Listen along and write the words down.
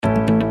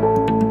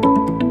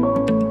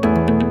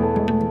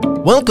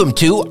Welcome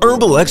to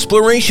Herbal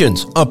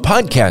Explorations, a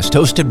podcast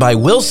hosted by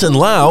Wilson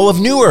Lau of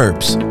New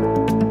Herbs.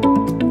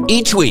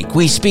 Each week,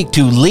 we speak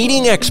to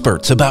leading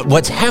experts about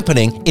what's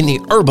happening in the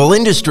herbal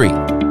industry.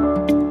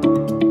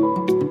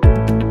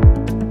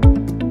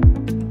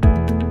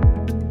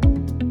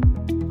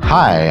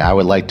 Hi, I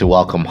would like to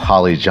welcome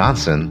Holly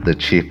Johnson, the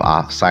Chief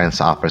Science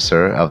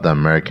Officer of the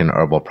American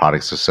Herbal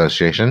Products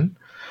Association,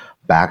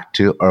 back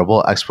to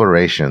Herbal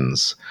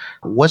Explorations.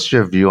 What's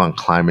your view on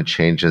climate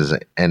changes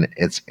and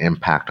its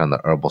impact on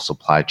the herbal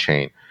supply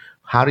chain?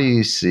 How do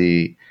you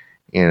see,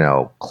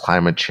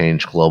 climate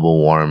change, global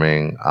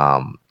warming,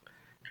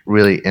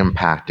 really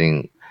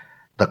impacting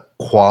the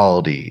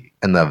quality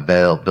and the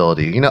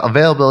availability?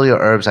 Availability of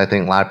herbs, I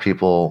think a lot of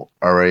people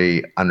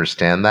already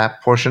understand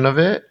that portion of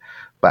it.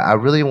 But I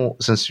really,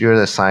 since you're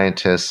the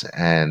scientist,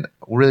 and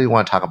really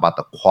want to talk about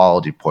the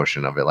quality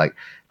portion of it, like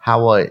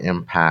how will it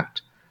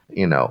impact,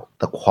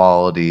 the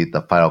quality,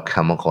 the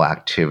phytochemical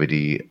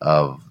activity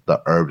of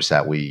the herbs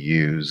that we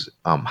use?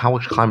 How will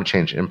climate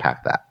change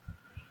impact that?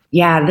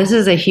 Yeah, this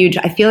is I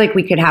feel like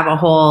we could have a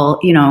whole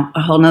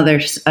nother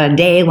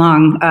day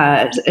long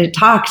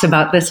talks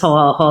about this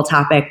whole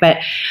topic. But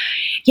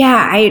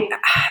yeah,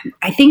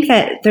 I think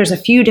that there's a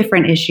few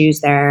different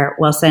issues there,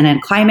 Wilson,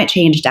 and climate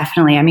change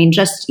definitely. I mean,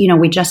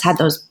 we just had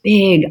those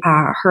big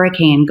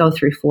hurricane go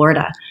through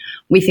Florida.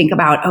 We think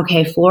about,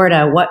 okay,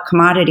 Florida, what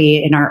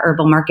commodity in our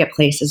herbal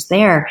marketplace is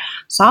there?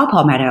 Saw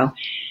palmetto.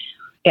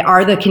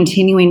 Are the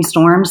continuing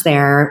storms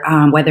there,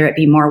 whether it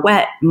be more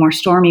wet, more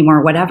stormy,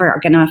 more whatever, are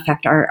going to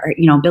affect our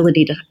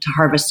ability to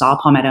harvest saw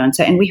palmetto?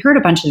 And we heard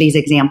a bunch of these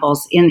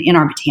examples in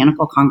our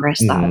botanical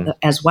congress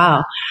as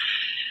well.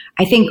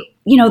 I think,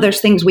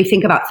 there's things we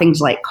think about, things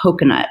like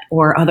coconut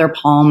or other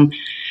palm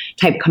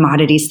type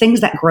commodities,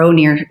 things that grow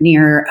near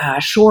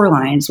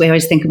shorelines. We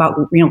always think about,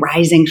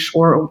 rising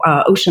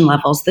ocean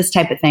levels, this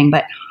type of thing.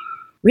 But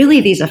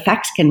really these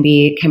effects can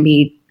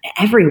be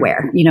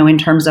everywhere, in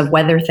terms of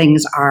whether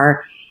things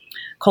are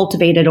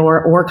cultivated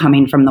or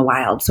coming from the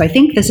wild. So I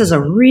think this is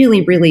a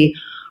really, really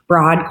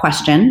broad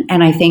question.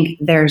 And I think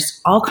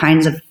there's all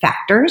kinds of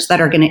factors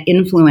that are going to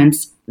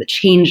influence the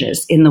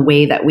changes in the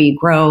way that we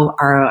grow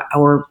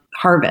our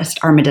harvest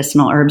our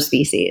medicinal herb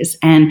species.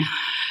 And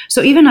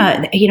so even,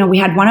 we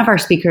had one of our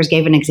speakers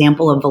gave an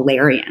example of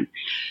valerian.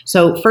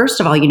 So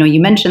first of all,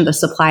 you mentioned the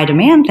supply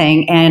demand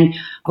thing, and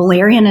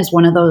valerian is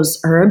one of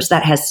those herbs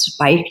that has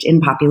spiked in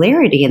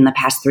popularity in the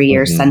past 3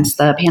 years since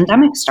the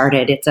pandemic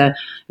started. It's a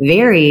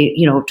very,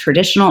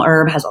 traditional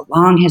herb, has a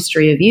long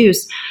history of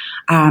use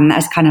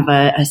as kind of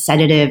a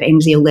sedative,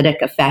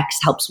 anxiolytic effects,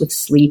 helps with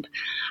sleep.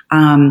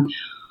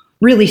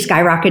 Really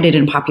skyrocketed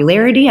in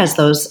popularity as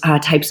those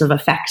types of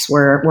effects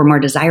were more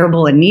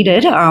desirable and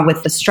needed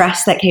with the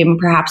stress that came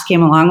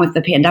along with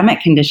the pandemic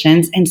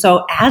conditions. And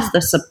so as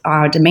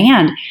the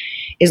demand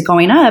is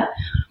going up,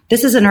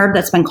 this is an herb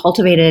that's been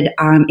cultivated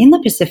in the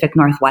Pacific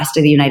Northwest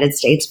of the United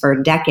States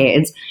for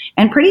decades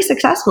and pretty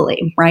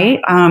successfully, right?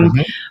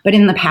 But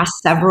in the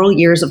past several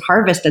years of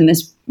harvest, and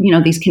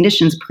these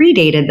conditions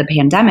predated the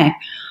pandemic,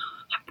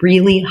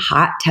 really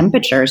hot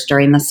temperatures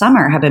during the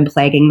summer have been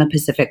plaguing the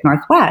Pacific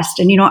Northwest.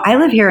 And, I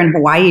live here in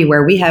Hawaii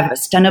where we have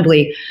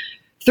ostensibly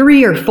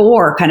 3 or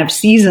 4 kind of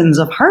seasons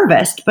of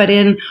harvest. But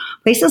in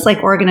places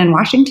like Oregon and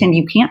Washington,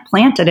 you can't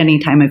plant at any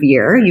time of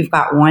year. You've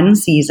got one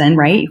season,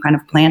 right? You kind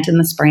of plant in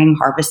the spring,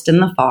 harvest in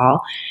the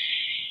fall.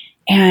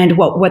 And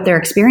what they're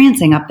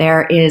experiencing up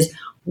there is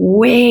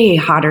way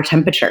hotter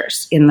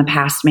temperatures in the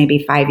past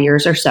maybe 5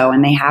 years or so.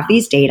 And they have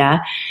these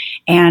data.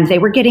 And they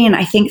were getting,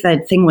 I think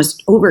the thing was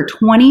over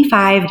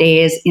 25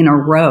 days in a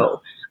row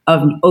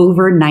of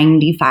over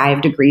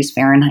 95 degrees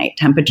Fahrenheit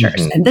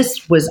temperatures. And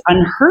this was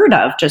unheard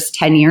of just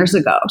 10 years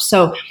ago.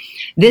 So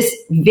this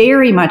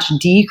very much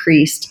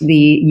decreased the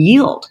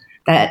yield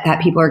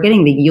that people are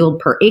getting, the yield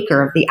per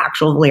acre of the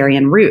actual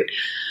valerian root.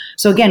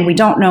 So again, we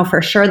don't know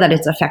for sure that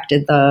it's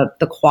affected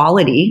the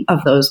quality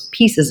of those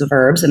pieces of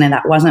herbs. And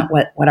that wasn't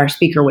what our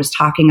speaker was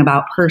talking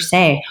about per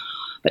se,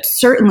 but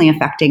certainly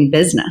affecting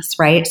business,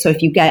 right? So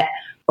if you get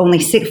only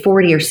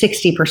 40 or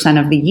 60%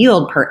 of the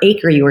yield per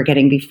acre you were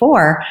getting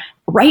before,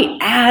 right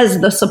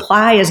as the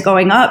supply is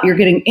going up, you're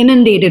getting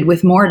inundated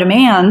with more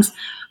demands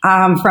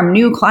from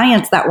new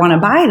clients that want to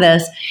buy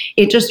this.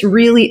 It just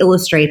really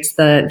illustrates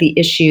the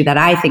issue that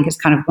I think is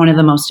kind of one of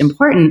the most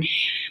important.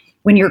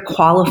 When you're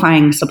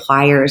qualifying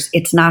suppliers,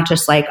 it's not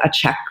just like a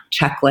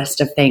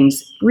checklist of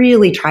things.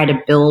 Really try to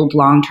build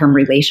long-term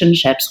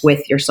relationships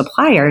with your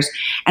suppliers.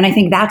 And I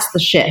think that's the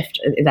shift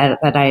that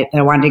I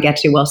wanted to get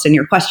to, Wilson.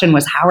 Your question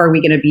was, how are we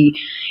going to be,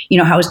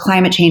 how is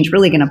climate change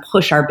really going to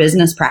push our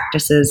business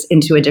practices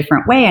into a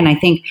different way? And I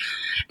think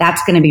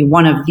that's going to be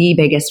one of the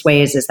biggest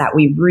ways, is that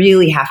we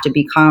really have to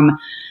become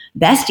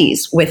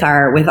besties with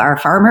our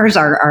farmers,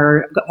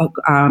 our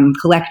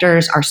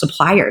collectors, our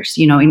suppliers,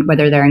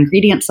 whether they're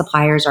ingredient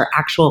suppliers or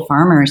actual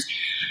farmers,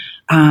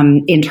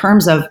 in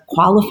terms of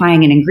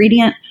qualifying an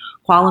ingredient,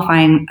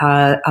 qualifying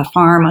a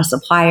farm, a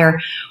supplier,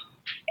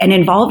 and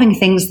involving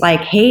things like,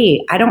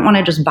 hey, I don't want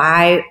to just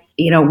buy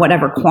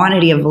whatever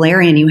quantity of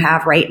valerian you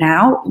have right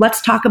now,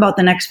 let's talk about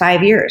the next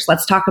 5 years.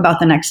 Let's talk about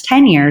the next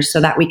 10 years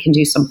so that we can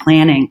do some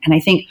planning. And I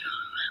think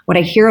what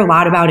I hear a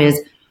lot about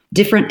is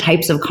different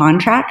types of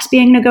contracts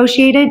being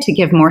negotiated to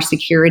give more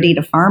security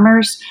to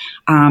farmers,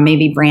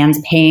 maybe brands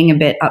paying a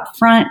bit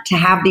upfront to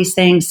have these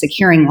things,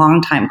 securing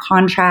long-time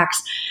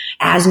contracts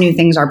as new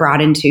things are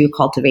brought into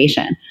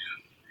cultivation.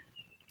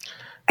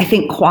 I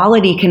think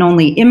quality can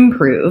only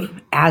improve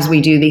as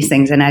we do these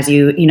things and as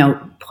you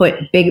put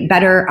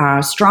better,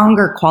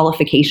 stronger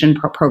qualification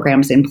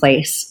programs in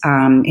place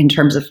in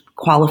terms of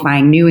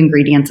qualifying new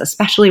ingredients,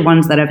 especially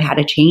ones that have had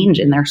a change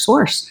in their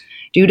source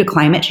due to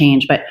climate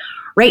change. But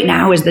right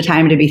now is the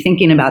time to be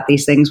thinking about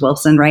these things,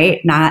 Wilson, right?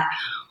 Not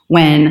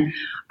when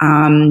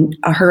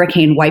a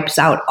hurricane wipes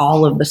out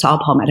all of the saw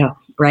palmetto,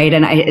 right?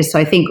 And so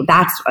I think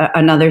that's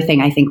another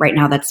thing I think right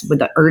now that's with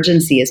the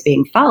urgency is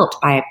being felt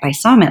by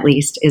some at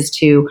least, is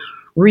to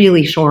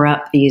really shore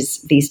up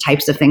these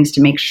types of things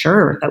to make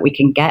sure that we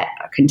can get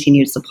a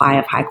continued supply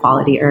of high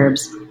quality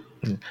herbs.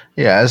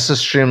 Yeah, it's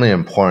extremely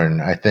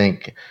important. I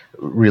think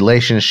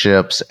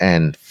relationships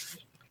and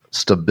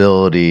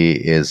stability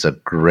is a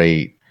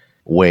great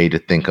way to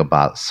think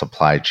about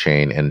supply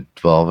chain and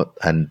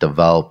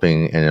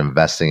developing and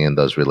investing in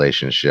those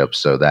relationships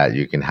so that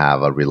you can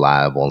have a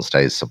reliable and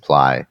steady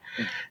supply.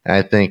 And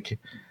I think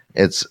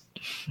it's,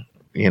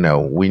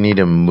 we need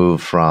to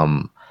move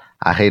from,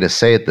 I hate to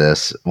say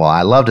this, well,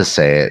 I love to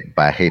say it,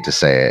 but I hate to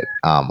say it.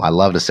 I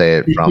love to say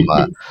it from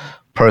a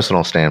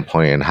personal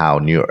standpoint and how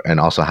New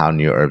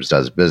Herbs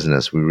does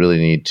business. We really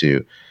need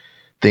to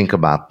think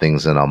about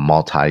things in a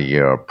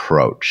multi-year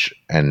approach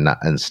and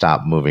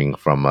stop moving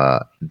from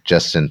a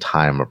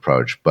just-in-time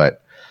approach.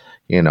 But,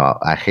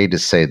 I hate to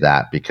say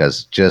that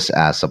because just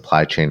as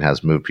supply chain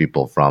has moved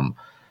people from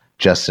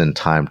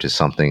just-in-time to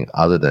something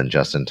other than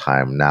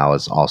just-in-time, now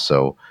it's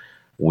also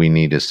we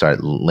need to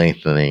start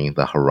lengthening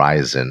the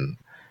horizon.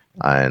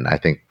 And I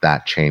think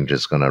that change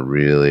is going to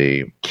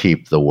really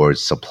keep the word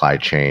supply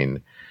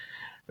chain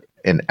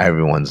in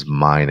everyone's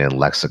mind and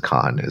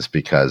lexicon, is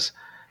because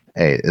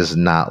it's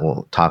not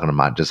talking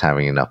about just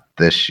having enough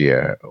this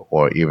year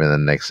or even the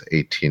next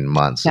 18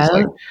 months. It's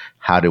like,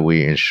 how do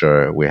we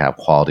ensure we have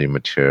quality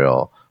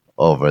material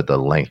over the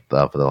length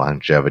of the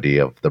longevity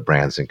of the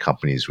brands and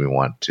companies we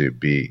want to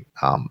be?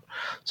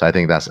 So I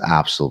think that's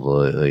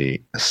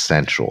absolutely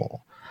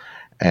essential.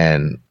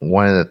 And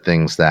one of the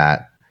things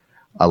that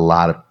a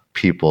lot of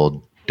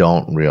people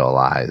don't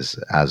realize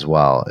as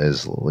well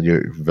is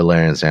your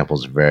valerian example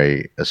is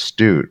very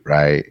astute,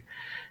 right?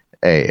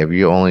 Hey, if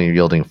you're only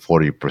yielding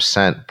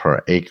 40%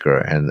 per acre,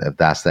 and if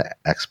that's the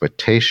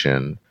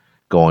expectation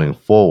going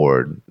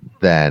forward,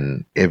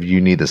 then if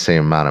you need the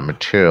same amount of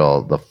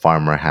material, the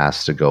farmer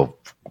has to go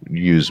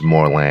use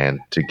more land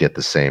to get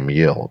the same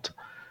yield,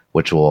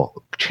 which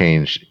will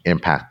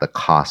impact the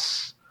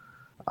costs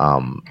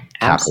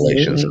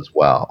calculations as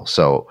well.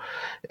 So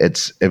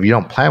it's, if you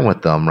don't plan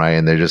with them, right,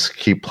 and they just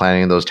keep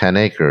planting those 10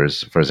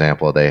 acres, for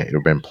example, they've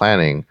been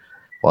planting,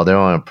 well, they're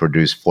only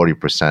produce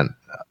 40%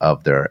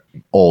 of their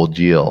old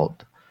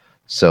yield.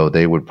 So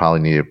they would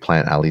probably need to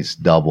plant at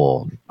least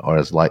double or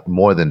as like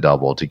more than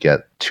double to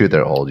get to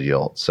their old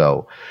yield.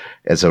 So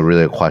it's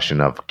a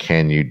question of,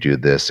 can you do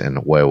this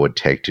and what it would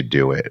take to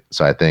do it?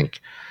 So I think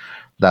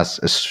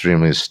that's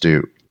extremely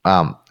astute.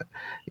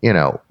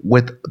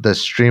 With the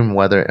extreme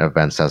weather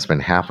events that's been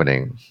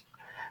happening,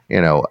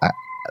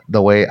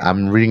 the way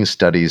I'm reading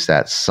studies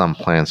that some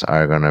plants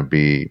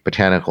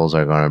botanicals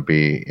are going to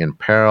be in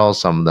peril.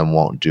 Some of them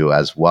won't do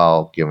as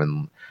well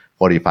given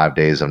 45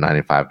 days of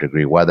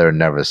 95-degree weather.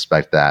 Never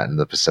expect that in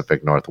the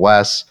Pacific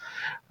Northwest,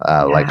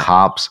 like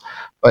hops.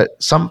 But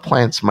some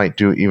plants might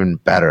do even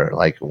better.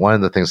 Like one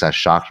of the things that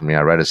shocked me,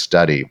 I read a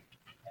study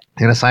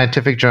in a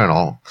scientific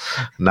journal,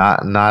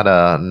 not out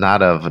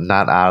of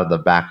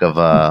the back of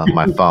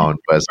my phone,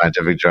 but a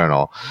scientific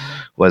journal,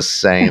 was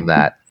saying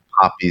that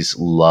poppies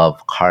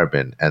love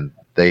carbon, and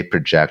they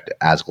project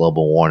as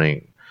global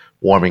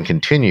warming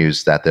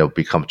continues that they'll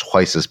become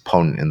twice as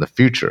potent in the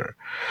future.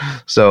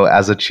 So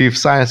as a chief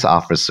science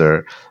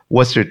officer,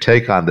 what's your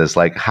take on this?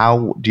 Like,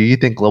 how do you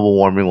think global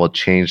warming will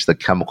change the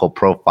chemical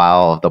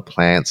profile of the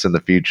plants in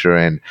the future?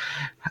 And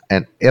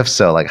if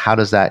so, like, how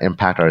does that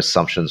impact our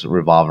assumptions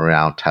revolving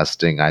around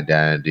testing,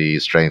 identity,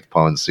 strength,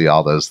 potency,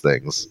 all those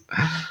things?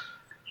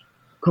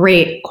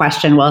 Great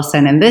question,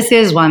 Wilson. And this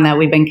is one that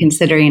we've been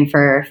considering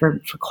for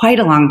quite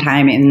a long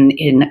time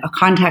in a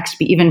context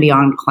even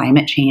beyond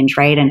climate change,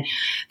 right? And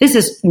this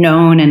is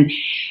known, and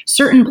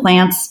certain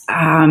plants,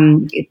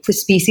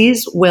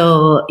 species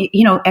will,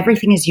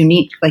 everything is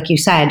unique, like you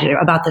said,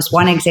 about this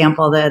one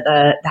example,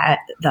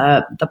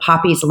 the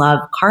poppies love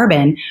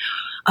carbon.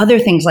 Other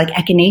things like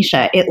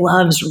echinacea, it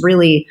loves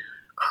really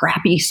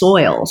crappy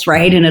soils,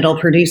 right? And it'll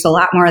produce a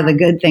lot more of the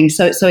good things.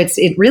 So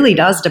it really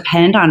does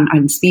depend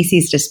on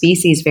species to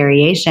species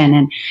variation.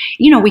 And,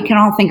 we can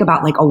all think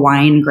about like a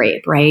wine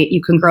grape, right?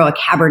 You can grow a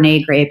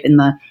Cabernet grape in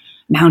the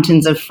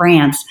mountains of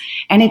France,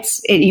 and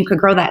you could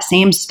grow that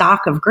same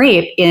stock of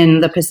grape in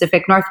the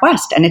Pacific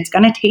Northwest, and it's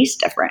going to taste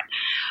different.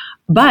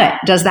 But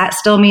does that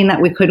still mean that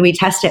could we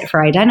test it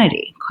for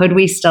identity? Could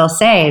we still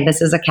say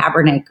this is a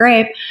Cabernet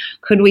grape?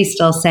 Could we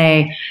still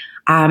say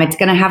it's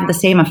going to have the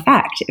same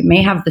effect? It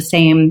may have the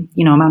same,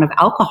 amount of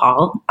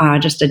alcohol,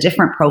 just a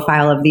different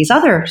profile of these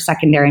other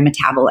secondary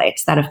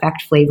metabolites that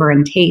affect flavor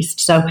and taste.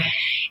 So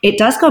it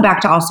does go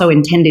back to also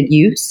intended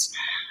use.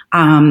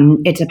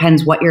 It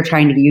depends what you're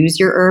trying to use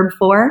your herb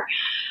for.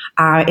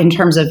 In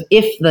terms of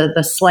if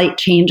the slight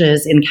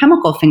changes in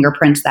chemical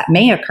fingerprints that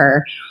may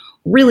occur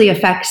really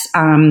affects,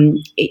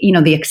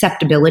 the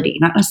acceptability,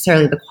 not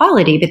necessarily the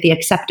quality, but the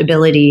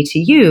acceptability to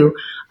you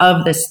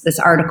of this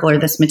article or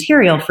this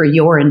material for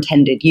your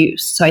intended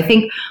use. So I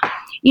think,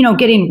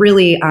 getting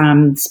really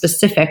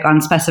specific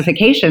on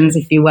specifications,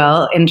 if you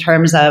will, in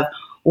terms of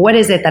what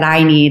is it that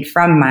I need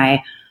from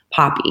my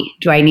poppy?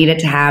 Do I need it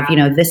to have,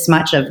 this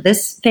much of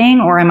this thing,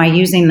 or am I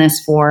using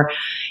this for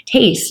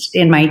taste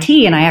in my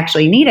tea and I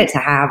actually need it to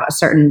have a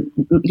certain,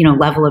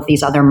 level of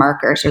these other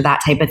markers or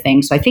that type of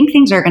thing? So I think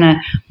things are going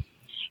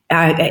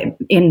to,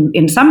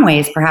 in some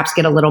ways, perhaps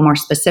get a little more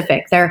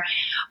specific.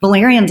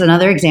 Valerian's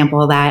another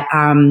example that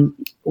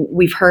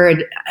we've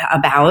heard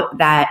about,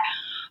 that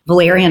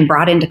valerian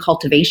brought into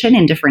cultivation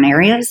in different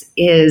areas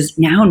is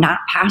now not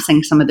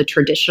passing some of the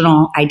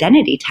traditional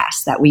identity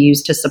tests that we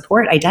use to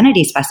support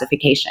identity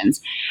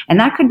specifications. And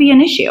that could be an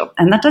issue.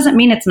 And that doesn't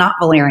mean it's not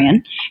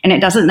valerian, and it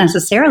doesn't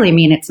necessarily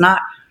mean it's not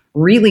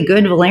really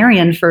good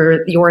valerian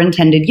for your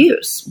intended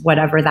use,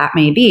 whatever that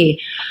may be.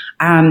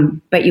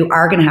 But you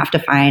are going to have to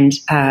find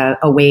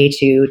a way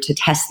to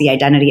test the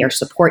identity or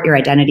support your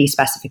identity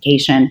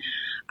specification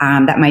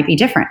that might be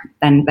different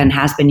than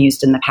has been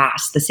used in the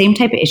past. The same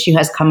type of issue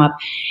has come up.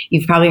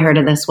 You've probably heard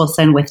of this,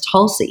 Wilson, with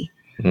Tulsi.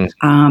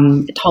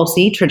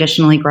 Tulsi,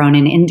 traditionally grown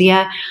in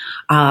India.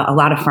 A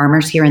lot of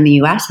farmers here in the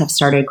U.S. have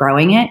started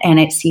growing it, and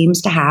it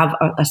seems to have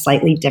a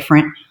slightly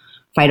different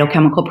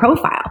phytochemical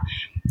profile.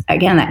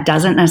 Again, that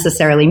doesn't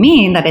necessarily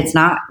mean that it's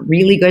not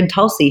really good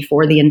Tulsi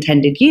for the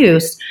intended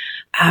use,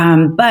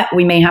 but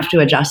we may have to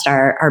adjust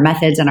our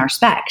methods and our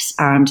specs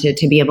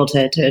to be able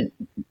to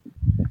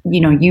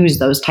use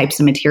those types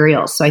of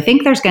materials. So I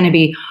think there's going to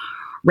be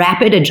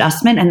rapid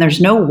adjustment, and there's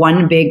no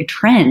one big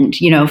trend,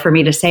 for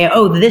me to say,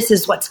 oh, this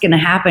is what's going to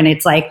happen.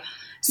 It's like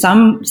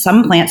some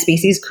plant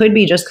species could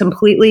be just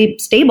completely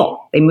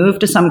stable. They move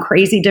to some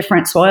crazy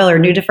different soil or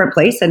new different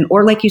place,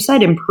 or like you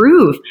said,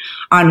 improve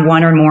on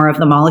one or more of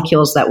the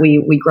molecules that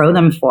we grow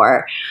them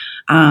for.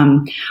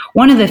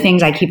 One of the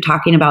things I keep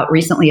talking about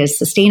recently is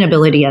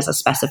sustainability as a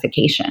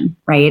specification,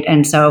 right?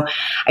 And so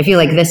I feel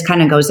like this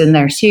kind of goes in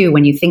there too,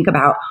 when you think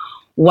about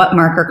what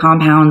marker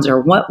compounds or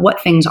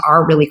what things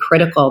are really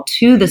critical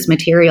to this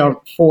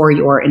material for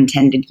your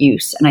intended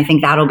use. And I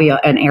think that'll be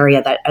an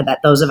area that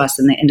those of us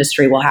in the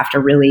industry will have to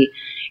really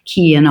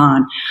key in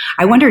on.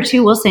 I wonder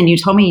too, Wilson, you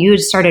told me you had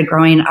started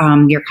growing,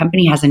 your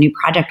company has a new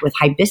project with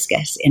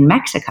hibiscus in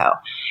Mexico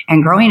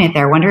and growing it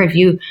there. I wonder if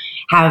you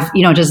have,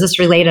 does this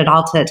relate at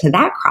all to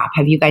that crop?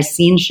 Have you guys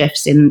seen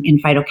shifts in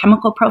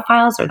phytochemical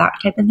profiles or that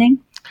type of thing?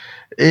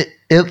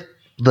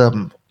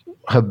 The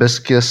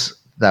hibiscus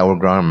that we're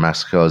growing in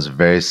Mexico is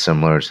very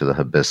similar to the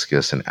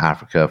hibiscus in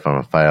Africa from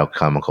a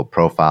phytochemical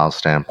profile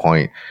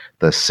standpoint.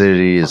 The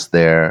acidity is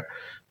there.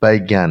 But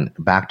again,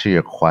 back to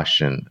your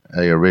question,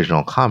 your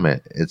original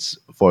comment, it's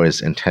for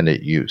its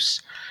intended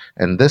use.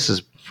 And this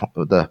is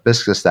the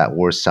hibiscus that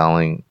we're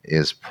selling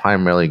is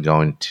primarily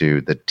going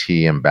to the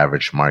tea and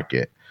beverage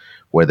market,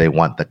 where they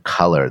want the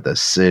color, the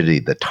acidity,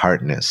 the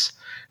tartness,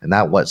 and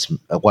that's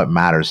what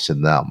matters to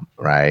them,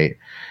 right?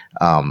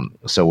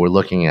 So we're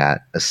looking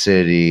at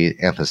acidity,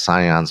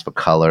 anthocyanins for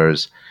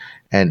colors,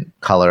 and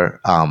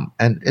color,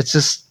 and it's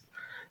just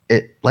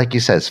like you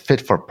said, it's fit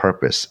for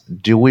purpose.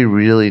 Do we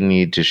really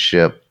need to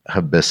ship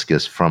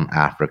hibiscus from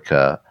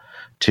Africa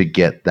to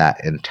get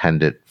that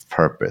intended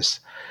purpose?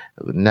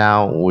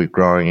 Now we're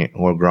growing it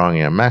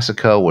in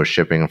Mexico. We're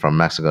shipping from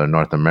Mexico to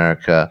North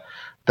America.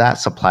 That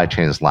supply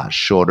chain is a lot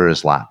shorter,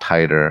 is a lot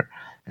tighter,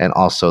 and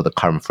also the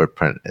carbon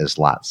footprint is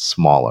a lot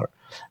smaller.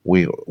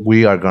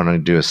 We are going to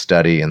do a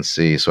study and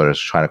see, sort of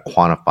try to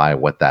quantify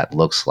what that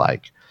looks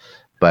like.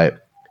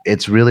 But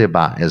it's really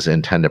about its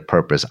intended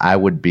purpose. I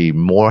would be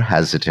more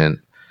hesitant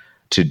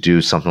to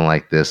do something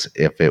like this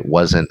if it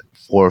wasn't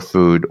for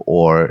food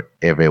or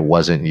if it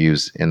wasn't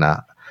used in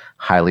a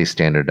highly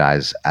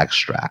standardized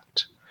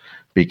extract.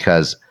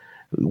 Because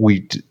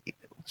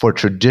for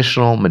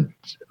traditional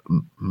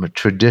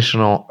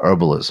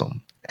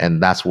herbalism,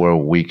 and that's where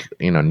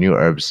New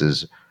Herbs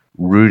is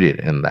rooted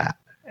in that.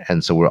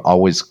 And so we're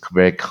always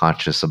very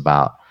conscious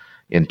about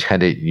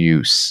intended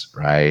use,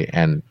 right?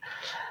 And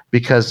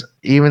because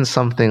even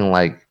something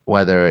like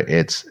whether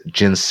it's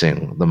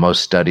ginseng, the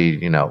most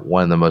studied,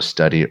 one of the most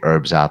studied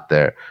herbs out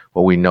there,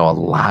 well, we know a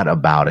lot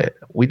about it.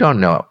 We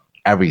don't know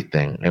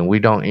everything, and we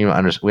don't even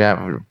understand. We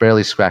have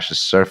barely scratched the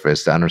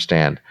surface to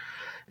understand: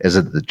 is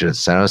it the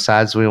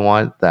ginsenosides we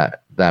want that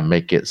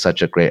make it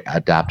such a great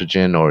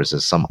adaptogen, or is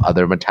it some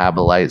other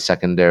metabolite,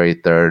 secondary,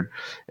 third?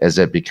 Is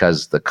it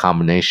because the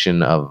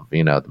combination of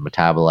the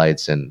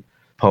metabolites and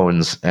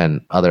potents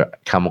and other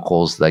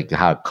chemicals, like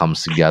how it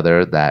comes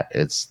together, that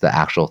it's the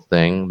actual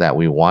thing that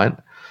we want.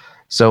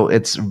 So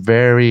it's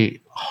very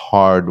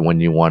hard when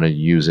you want to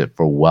use it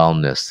for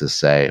wellness to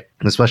say,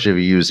 especially if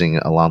you're using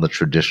it along the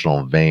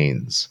traditional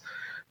veins,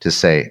 to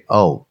say,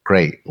 oh,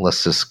 great,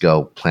 let's just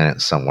go plant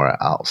it somewhere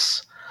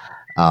else.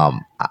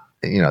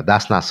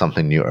 That's not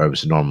something New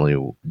Herbs normally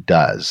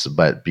does,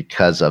 but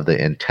because of the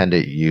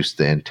intended use,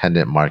 the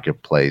intended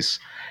marketplace,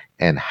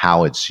 and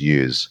how it's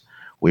used,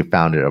 we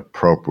found it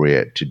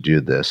appropriate to do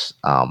this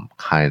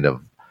kind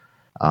of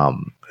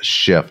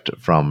shift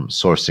from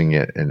sourcing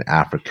it in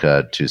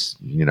Africa to,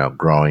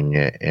 growing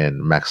it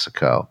in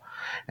Mexico.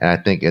 And I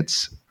think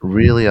it's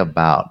really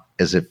about,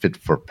 is it fit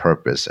for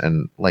purpose?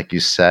 And like you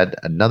said,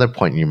 another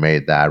point you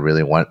made that I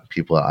really want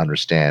people to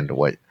understand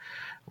what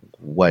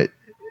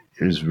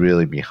is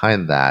really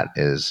behind that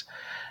is,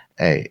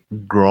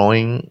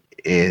 growing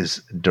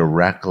is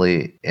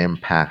directly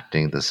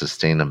impacting the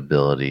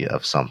sustainability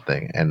of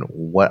something. And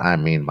what I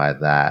mean by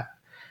that,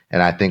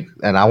 and I think,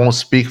 and I won't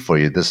speak for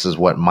you, this is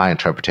what my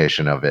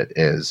interpretation of it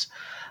is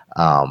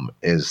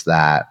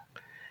that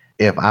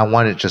if I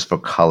want it just for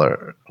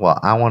color, well,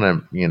 I want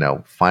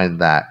to, find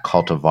that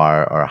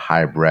cultivar or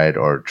hybrid,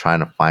 or trying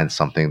to find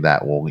something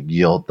that will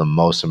yield the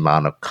most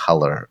amount of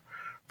color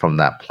from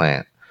that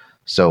plant.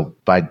 So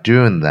by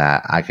doing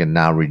that, I can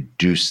now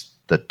reduce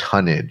the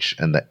tonnage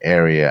and the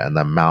area and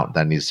the amount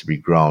that needs to be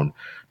grown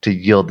to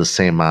yield the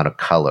same amount of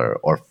color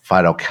or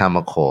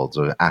phytochemicals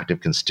or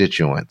active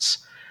constituents.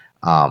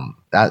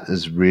 That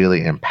is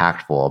really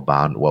impactful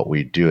about what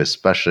we do,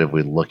 especially if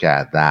we look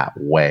at it that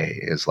way.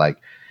 It's like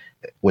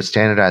with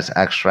standardized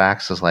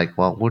extracts, it's like,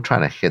 well, we're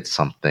trying to hit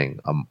something,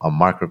 a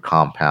marker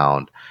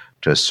compound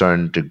to a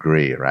certain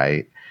degree,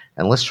 right?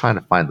 And let's try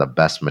to find the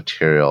best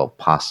material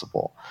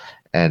possible.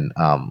 And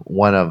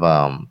one of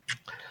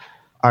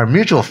our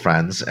mutual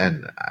friends,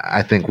 and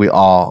I think we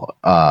all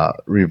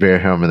revere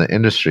him in the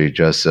industry,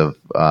 Joseph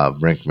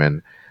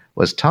Brinkman,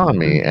 was telling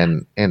me,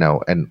 and and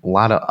a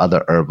lot of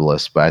other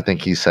herbalists, but I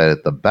think he said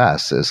it the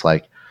best. Is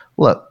like,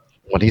 look,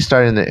 when he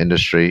started in the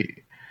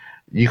industry,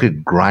 you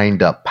could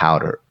grind up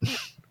powder,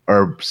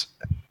 herbs.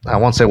 I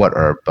won't say what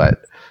herb,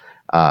 but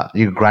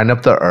you could grind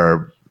up the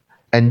herb,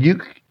 and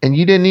you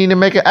didn't need to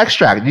make an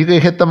extract. You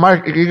could hit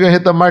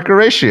the marker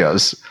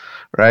ratios,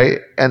 right?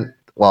 And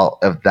well,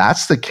 if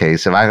that's the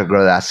case, if I could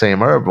grow that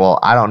same herb, well,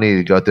 I don't need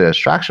to go through the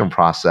extraction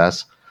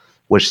process,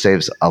 which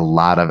saves a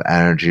lot of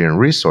energy and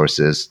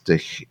resources to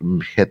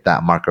hit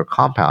that marker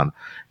compound.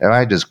 If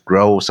I just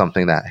grow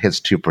something that hits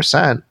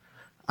 2%,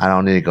 I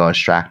don't need to go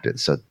extract it.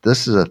 So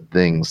this is the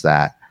things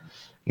that,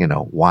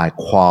 why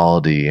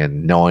quality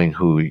and knowing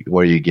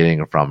where you're getting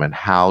it from and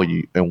how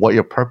and what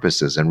your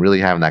purpose is, and really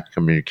having that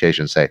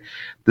communication, say,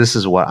 this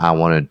is what I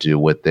want to do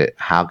with it.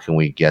 How can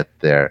we get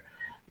there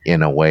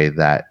in a way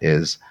that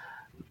is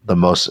the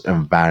most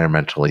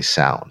environmentally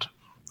sound?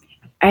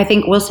 I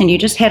think, Wilson, you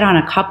just hit on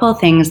a couple of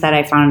things that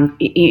I found,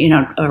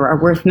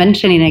 are worth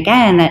mentioning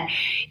again, that,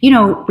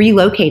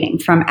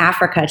 relocating from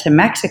Africa to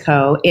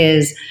Mexico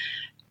is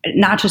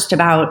not just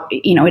about,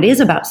 it is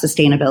about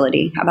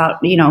sustainability, about,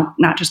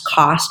 not just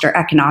cost or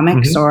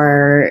economics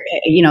or,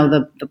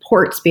 the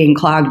ports being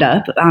clogged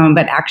up,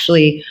 but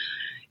actually,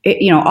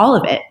 all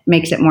of it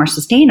makes it more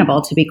sustainable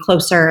to be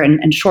closer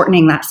and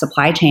shortening that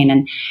supply chain.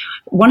 And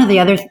one of the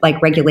other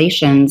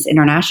regulations,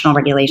 international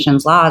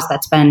regulations, laws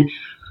that's been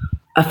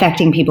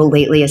affecting people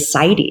lately is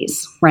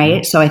CITES,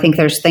 right? So I think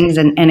there's things,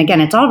 and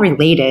again, it's all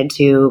related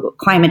to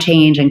climate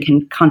change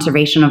and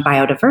conservation of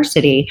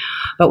biodiversity.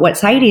 But what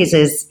CITES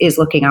is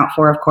looking out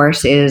for, of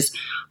course, is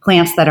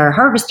plants that are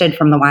harvested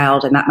from the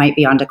wild and that might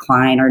be on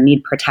decline or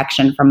need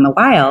protection from the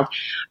wild,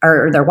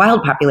 or their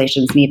wild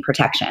populations need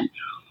protection.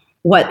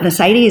 What the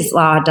CITES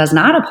law does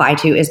not apply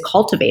to is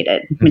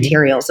cultivated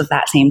materials of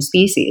that same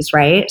species,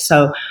 right?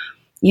 So,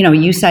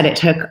 you said it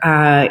took,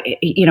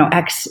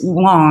 X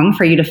long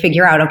for you to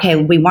figure out, okay,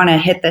 we want to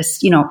hit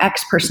this,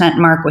 X%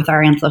 mark with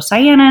our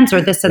anthocyanins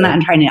or this and that,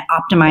 and trying to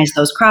optimize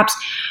those crops.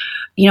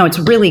 It's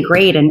really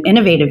great and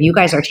innovative. You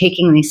guys are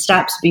taking these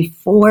steps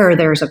before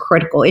there's a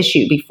critical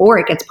issue, before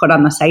it gets put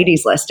on the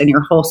CITES list and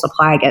your whole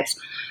supply gets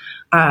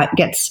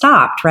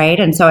stopped,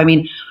 right? And so,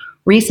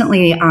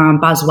 recently,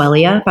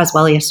 Boswellia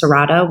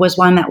serrata was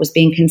one that was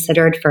being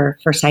considered for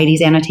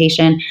CITES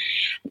annotation.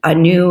 A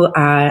new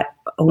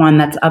one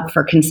that's up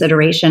for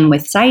consideration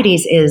with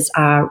CITES is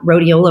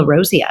Rhodiola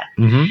rosea.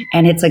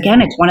 And it's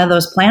one of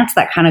those plants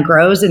that kind of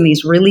grows in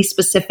these really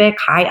specific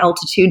high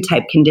altitude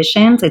type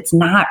conditions. It's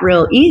not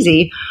real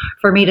easy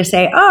for me to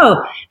say,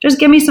 oh, just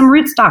give me some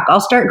rootstock,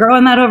 I'll start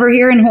growing that over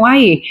here in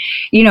Hawaii.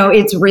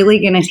 It's really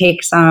going to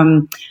take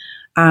some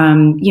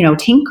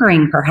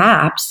tinkering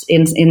perhaps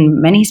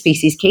in many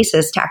species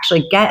cases to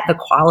actually get the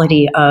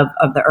quality of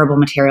the herbal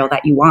material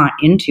that you want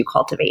into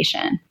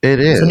cultivation. It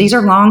is. So these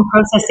are long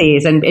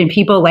processes, and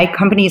people like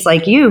companies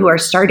like you who are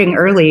starting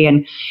early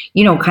and,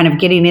 kind of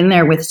getting in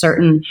there with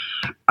certain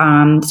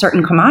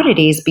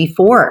commodities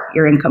before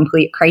you're in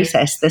complete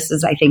crisis. This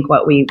is, I think,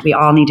 what we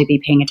all need to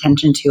be paying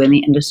attention to in the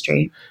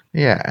industry.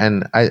 Yeah,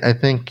 and I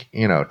think,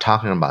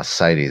 talking about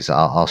CITES,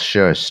 I'll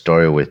share a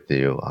story with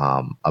you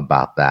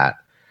about that.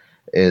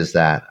 Is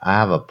that I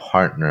have a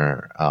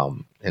partner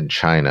in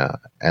China,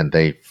 and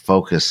they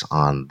focus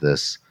on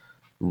this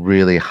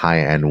really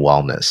high-end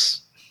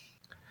wellness.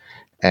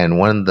 And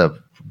one of the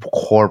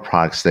core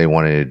products they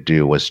wanted to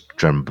do was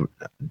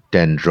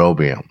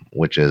dendrobium,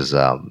 which is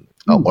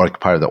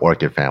part of the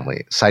orchid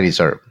family, CITES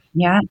herb.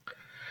 Yeah.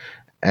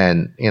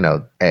 And,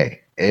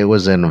 it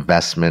was an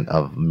investment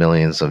of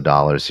millions of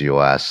dollars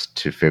US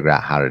to figure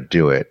out how to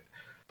do it.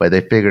 But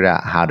they figured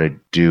out how to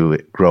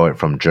grow it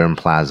from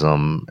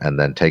germplasm and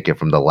then take it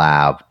from the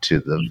lab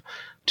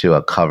to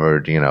a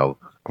covered,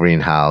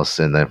 greenhouse,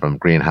 and then from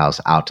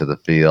greenhouse out to the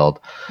field.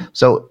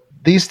 So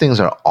these things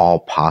are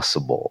all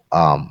possible.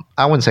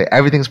 I wouldn't say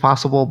everything's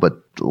possible, but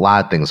a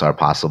lot of things are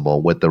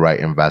possible with the right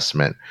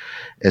investment.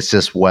 It's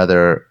just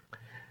whether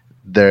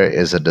there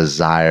is a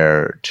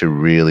desire to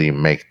really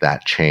make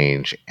that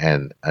change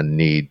and a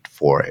need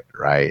for it,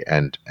 right?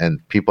 And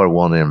people are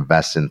willing to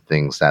invest in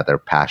things that they're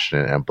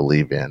passionate and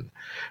believe in,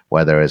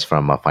 whether it's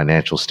from a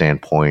financial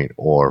standpoint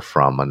or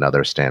from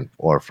another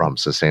or from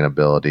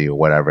sustainability or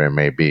whatever it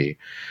may be.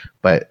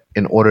 But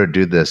in order to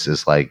do this,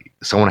 is like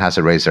someone has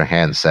to raise their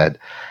hand,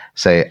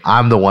 say,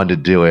 I'm the one to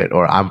do it,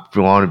 or I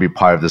want to be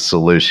part of the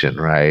solution,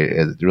 right?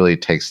 It really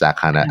takes that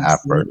kind of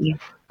effort.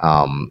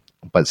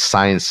 But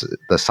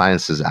the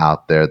science is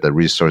out there, the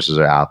resources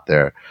are out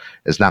there.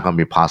 It's not going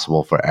to be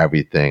possible for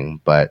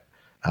everything, but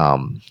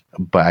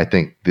I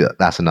think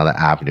that's another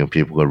avenue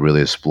people could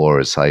really explore.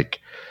 It's like,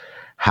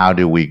 how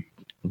do we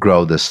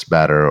grow this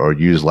better, or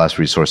use less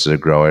resources to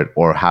grow it,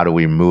 or how do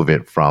we move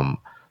it from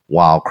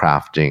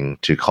wildcrafting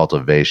to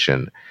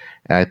cultivation?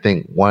 And I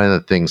think one of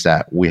the things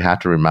that we have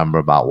to remember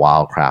about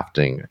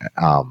wildcrafting,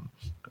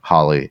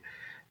 Holly,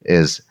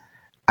 is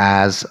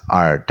as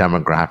our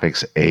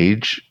demographics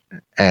age,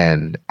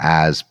 and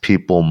as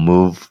people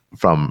move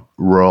from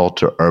rural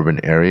to urban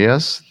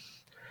areas,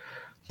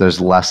 there's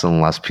less and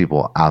less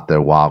people out there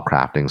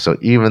wildcrafting. So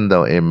even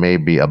though it may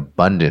be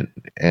abundant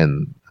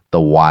in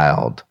the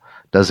wild,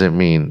 doesn't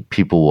mean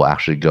people will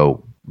actually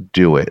go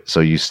do it. So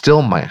you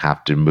still might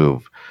have to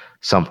move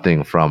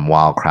something from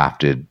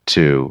wildcrafted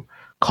to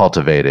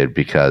cultivated,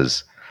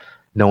 because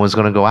no one's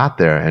going to go out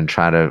there and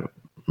try to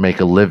make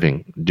a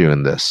living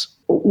doing this.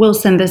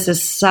 Wilson, this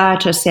is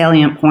such a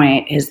salient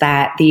point, is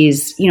that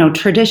these,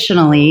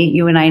 traditionally,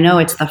 you and I know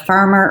it's the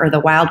farmer or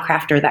the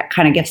wildcrafter that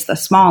kind of gets the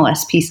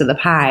smallest piece of the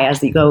pie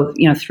as you go,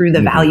 through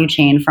the value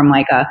chain from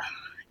like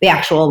the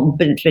actual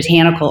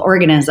botanical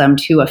organism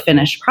to a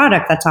finished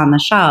product that's on the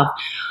shelf.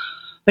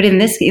 But in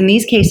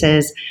these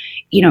cases,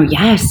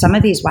 yes, some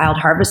of these wild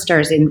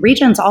harvesters in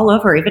regions all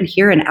over, even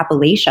here in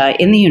Appalachia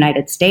in the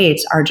United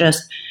States, are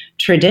just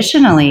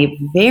traditionally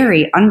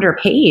very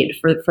underpaid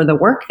for the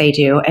work they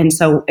do. And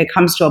so it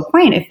comes to a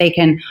point, if they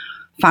can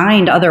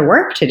find other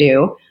work to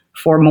do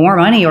for more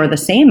money or the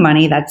same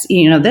money, that's,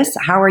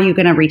 how are you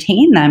going to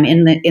retain them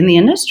in the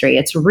industry?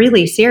 It's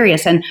really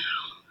serious. And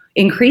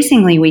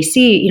increasingly we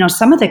see,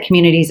 some of the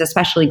communities,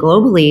 especially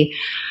globally,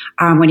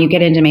 when you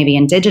get into maybe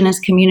indigenous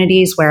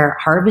communities where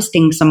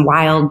harvesting some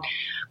wild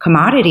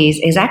commodities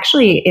is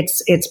actually,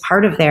 it's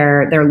part of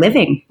their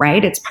living,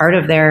 right? It's part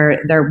of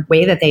their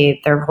way that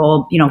their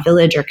whole,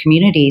 village or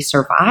community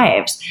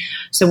survives.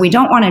 So we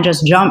don't want to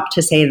just jump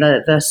to say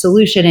the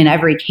solution in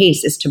every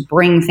case is to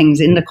bring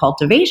things into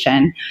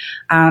cultivation.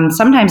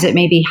 Sometimes it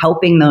may be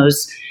helping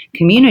those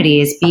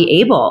communities be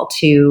able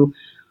to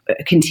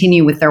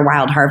continue with their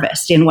wild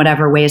harvest in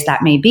whatever ways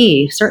that may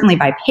be, certainly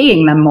by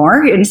paying them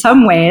more in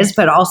some ways,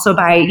 but also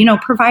by,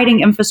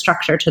 providing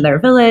infrastructure to their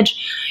village,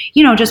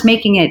 just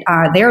making it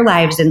their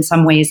lives in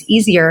some ways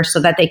easier so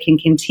that they can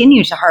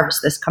continue to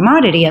harvest this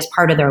commodity as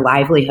part of their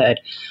livelihood.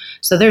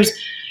 So there's,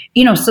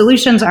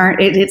 solutions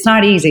it's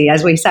not easy,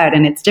 as we said,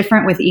 and it's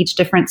different with each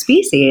different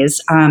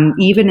species,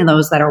 even in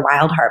those that are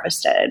wild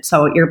harvested.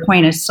 So your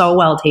point is so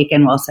well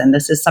taken, Wilson.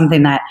 This is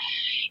something that,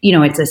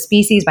 it's a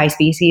species by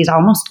species,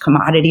 almost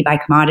commodity by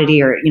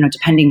commodity, or,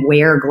 depending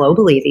where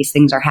globally these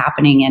things are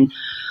happening.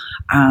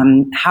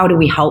 And how do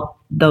we help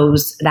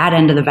that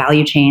end of the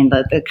value chain,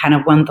 the kind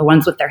of the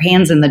ones with their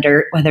hands in the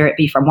dirt, whether it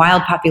be from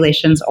wild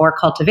populations or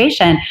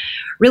cultivation,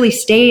 really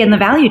stay in the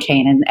value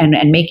chain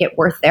and make it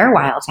worth their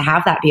while to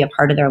have that be a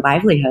part of their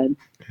livelihood.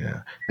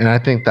 Yeah. And I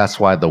think that's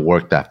why the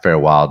work that Fair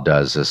Wild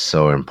does is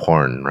so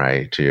important,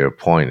 right? To your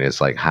point, is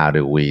like, how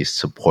do we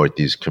support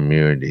these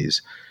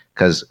communities?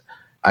 Because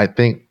I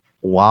think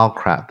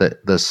wildcraft,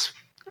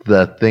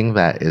 the thing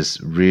that is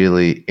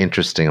really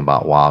interesting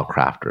about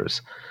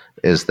wildcrafters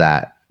is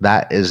that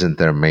isn't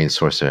their main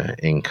source of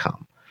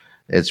income.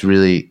 It's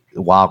really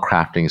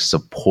wildcrafting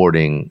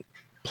supporting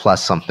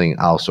plus something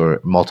else or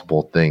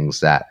multiple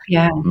things that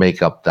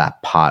make up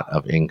that pot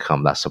of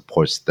income that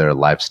supports their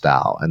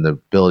lifestyle and the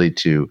ability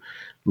to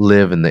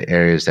live in the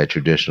areas that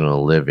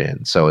traditionally live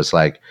in. So it's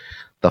like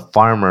the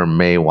farmer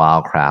may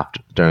wildcraft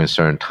during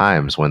certain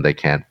times when they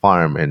can't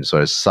farm and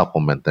sort of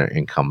supplement their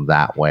income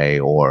that way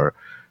or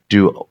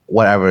do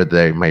whatever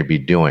they might be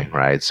doing,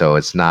 right? So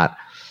it's not,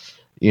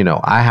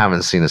 I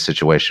haven't seen a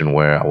situation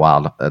where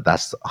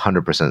that's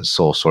 100%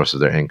 sole source of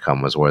their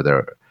income was where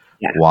they're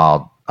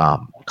wild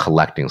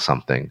collecting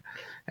something.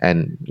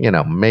 And,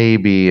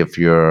 maybe if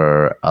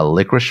you're a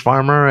licorice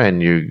farmer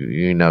and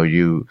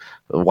you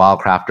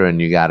wildcrafter and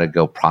you got to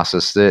go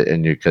process it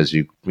and because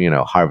you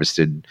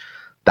harvested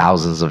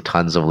thousands of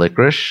tons of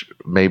licorice,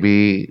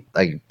 maybe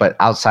but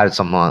outside of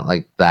something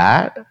like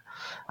that,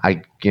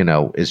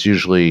 it's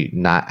usually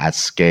not at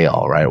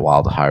scale, right?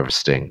 Wild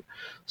harvesting,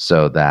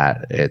 so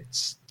that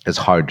it's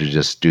hard to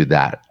just do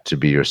that to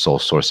be your sole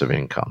source of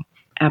income.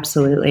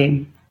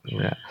 Absolutely.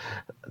 Yeah.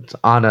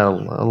 On a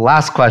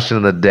last question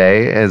of the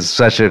day, it's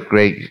such a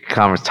great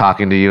conference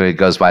talking to you. It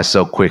goes by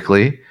so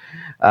quickly.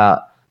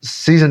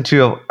 Season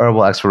 2 of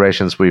Herbal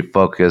Explorations, we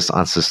focus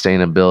on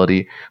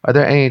sustainability. Are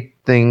there any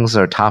things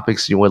or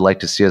topics you would like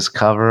to see us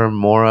cover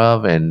more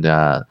of? And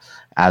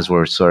as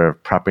we're sort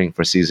of prepping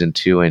for season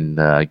 2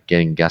 and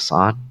getting guests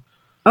on?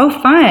 Oh,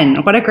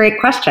 fun. What a great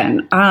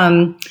question.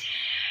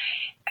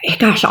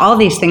 Gosh, all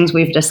these things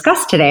we've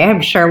discussed today,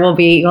 I'm sure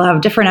you'll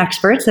have different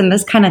experts in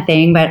this kind of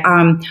thing. But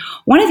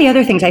one of the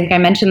other things, I think I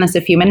mentioned this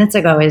a few minutes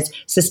ago, is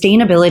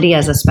sustainability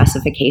as a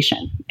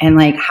specification.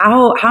 And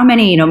how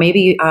many,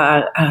 maybe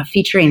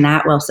featuring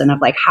that, Wilson, of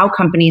how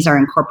companies are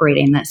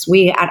incorporating this.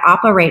 We at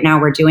APA right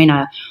now, we're doing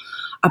a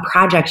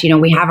project.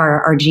 We have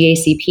our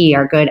GACP,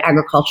 our Good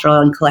Agricultural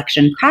and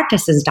Collection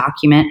Practices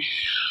document,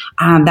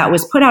 that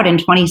was put out in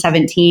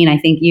 2017. I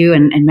think you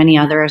and many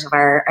others of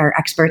our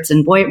experts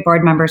and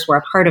board members were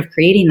a part of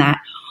creating that.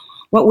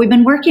 What we've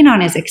been working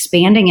on is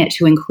expanding it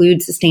to include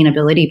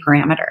sustainability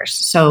parameters.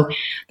 So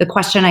the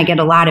question I get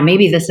a lot, and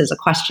maybe this is a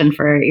question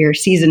for your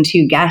season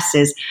 2 guests,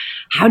 is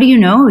how do you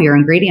know your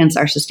ingredients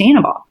are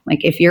sustainable?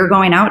 If you're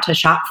going out to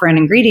shop for an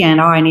ingredient,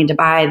 I need to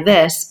buy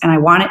this and I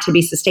want it to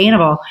be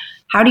sustainable.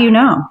 How do you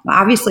know?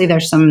 Obviously,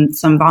 there's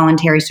some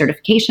voluntary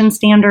certification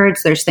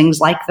standards. There's things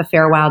like the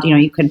Fairwild.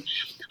 You could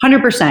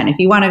 100%.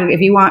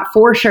 If you want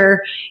for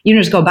sure,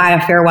 just go buy a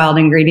Fairwild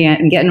ingredient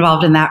and get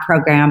involved in that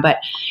program. But,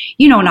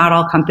 not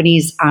all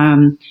companies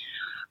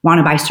want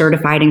to buy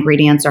certified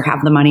ingredients or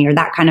have the money or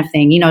that kind of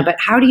thing, but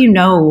how do you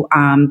know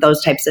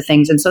those types of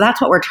things? And so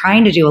that's what we're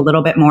trying to do a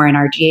little bit more in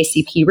our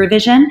GACP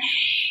revision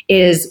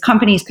is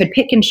companies could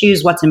pick and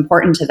choose what's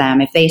important to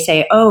them. If they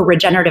say,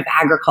 regenerative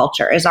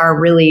agriculture is our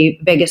really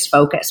biggest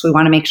focus. We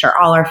want to make sure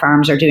all our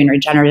farms are doing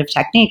regenerative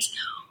techniques.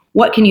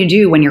 What can you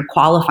do when you're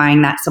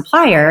qualifying that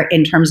supplier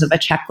in terms of a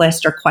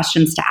checklist or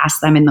questions to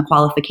ask them in the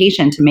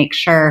qualification to make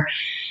sure,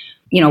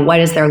 what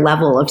is their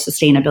level of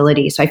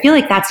sustainability? So I feel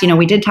like that's,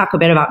 we did talk a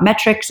bit about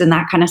metrics and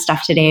that kind of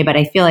stuff today, but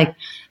I feel like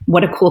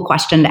what a cool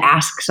question to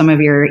ask some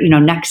of your,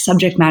 next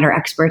subject matter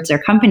experts or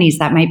companies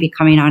that might be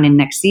coming on in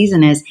next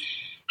season is,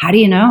 how do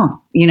you know,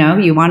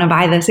 you want to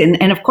buy this?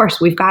 And of course,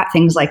 we've got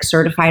things like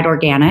certified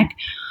organic,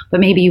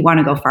 but maybe you want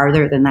to go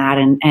farther than that.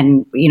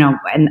 And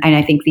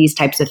I think these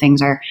types of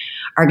things are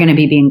going to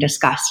be being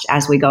discussed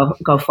as we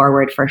go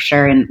forward for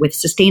sure. And with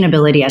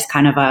sustainability as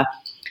kind of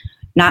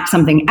not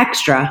something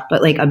extra,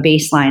 but a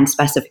baseline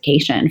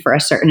specification for a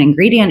certain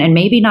ingredient, and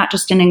maybe not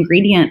just an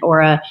ingredient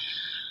or a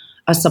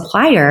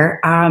supplier,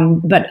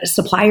 but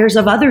suppliers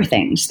of other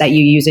things that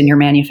you use in your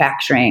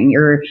manufacturing,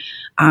 your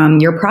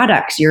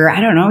products,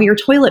 your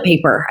toilet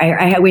paper.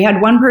 We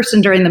had one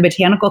person during the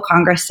Botanical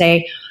Congress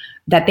say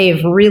that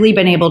they've really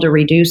been able to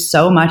reduce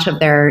so much of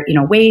their,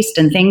 waste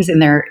and things in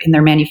their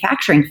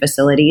manufacturing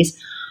facilities.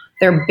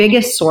 Their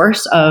biggest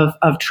source of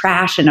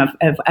trash and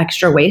of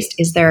extra waste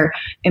is their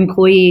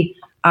employee,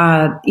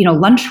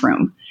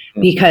 lunchroom,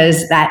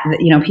 because that,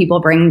 people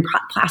bring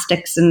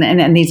plastics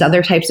and these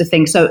other types of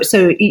things. So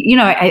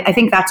I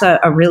think that's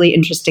a really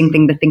interesting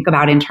thing to think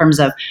about in terms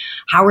of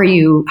how are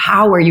you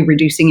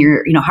reducing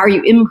your, how are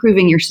you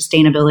improving your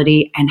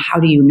sustainability, and how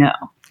do you know?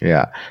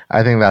 Yeah,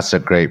 I think that's a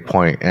great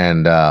point.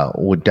 And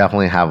we'll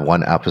definitely have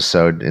one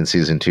episode in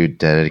season 2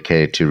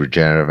 dedicated to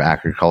regenerative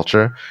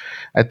agriculture.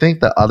 I think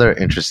the other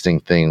interesting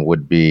thing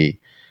would be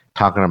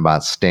talking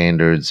about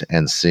standards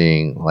and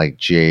seeing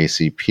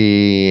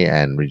GACP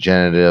and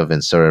regenerative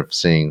and sort of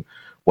seeing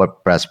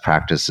what best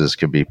practices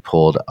could be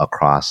pulled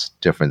across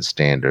different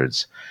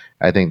standards.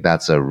 I think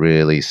that's a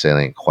really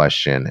salient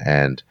question.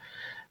 And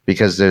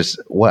because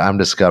what I'm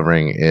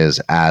discovering is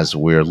as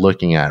we're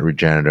looking at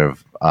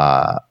regenerative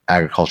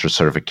agriculture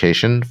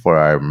certification for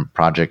our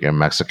project in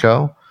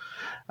Mexico.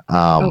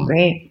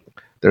 Great.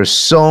 There's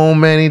so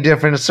many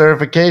different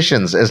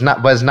certifications. It's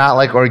not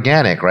like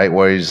organic, right?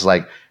 Where it's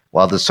the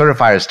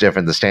certifier is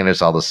different. The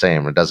standard's all the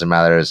same. It doesn't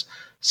matter. It's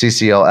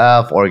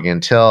CCOF, Oregon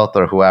Tilth,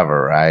 or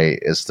whoever, right?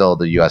 It's still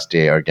the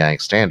USDA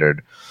organic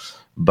standard.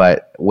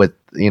 But with,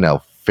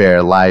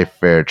 fair life,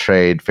 fair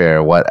trade,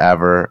 fair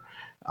whatever,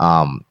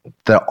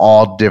 they're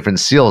all different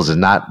seals and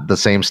not the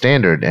same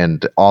standard,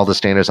 and all the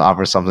standards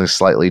offer something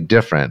slightly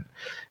different.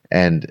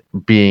 And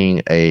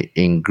being a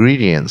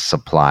ingredient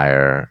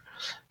supplier,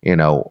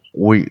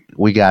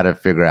 we got to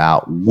figure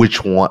out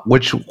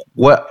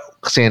what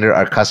standard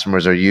our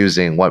customers are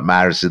using, what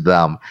matters to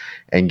them,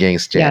 and getting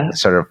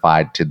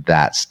certified to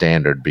that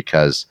standard,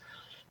 because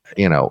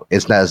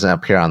it doesn't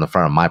appear on the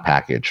front of my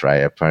package,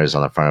 right? It appears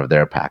on the front of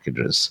their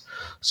packages.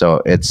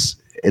 So it's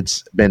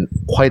been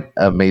quite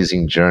an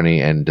amazing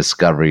journey and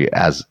discovery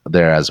as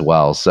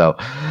well. So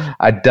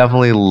I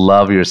definitely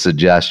love your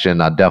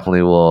suggestion.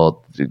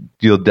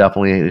 You'll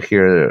definitely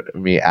hear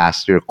me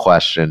ask your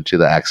question to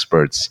the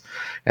experts.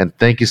 And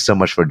thank you so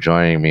much for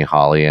joining me,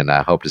 Holly, and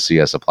I hope to see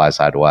you at Supply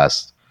Side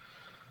West.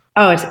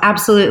 Oh, it's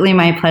absolutely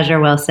my pleasure,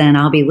 Wilson.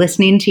 I'll be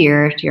listening to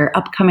your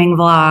upcoming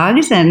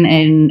vlogs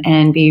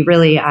and be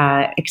really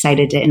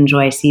excited to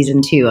enjoy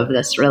season 2 of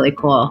this really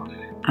cool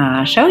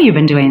show you've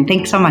been doing.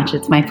 Thanks so much.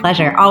 It's my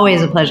pleasure.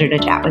 Always a pleasure to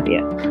chat with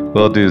you.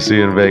 Will do. See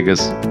you in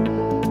Vegas.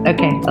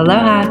 Okay.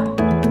 Aloha.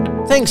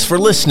 Thanks for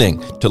listening.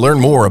 To learn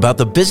more about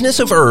the business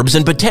of herbs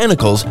and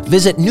botanicals,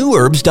 visit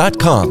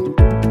newherbs.com.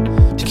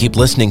 To keep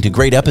listening to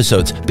great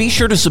episodes, be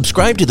sure to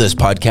subscribe to this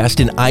podcast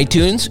in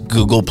iTunes,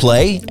 Google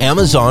Play,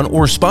 Amazon,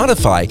 or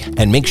Spotify,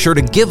 and make sure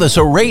to give us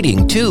a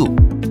rating too.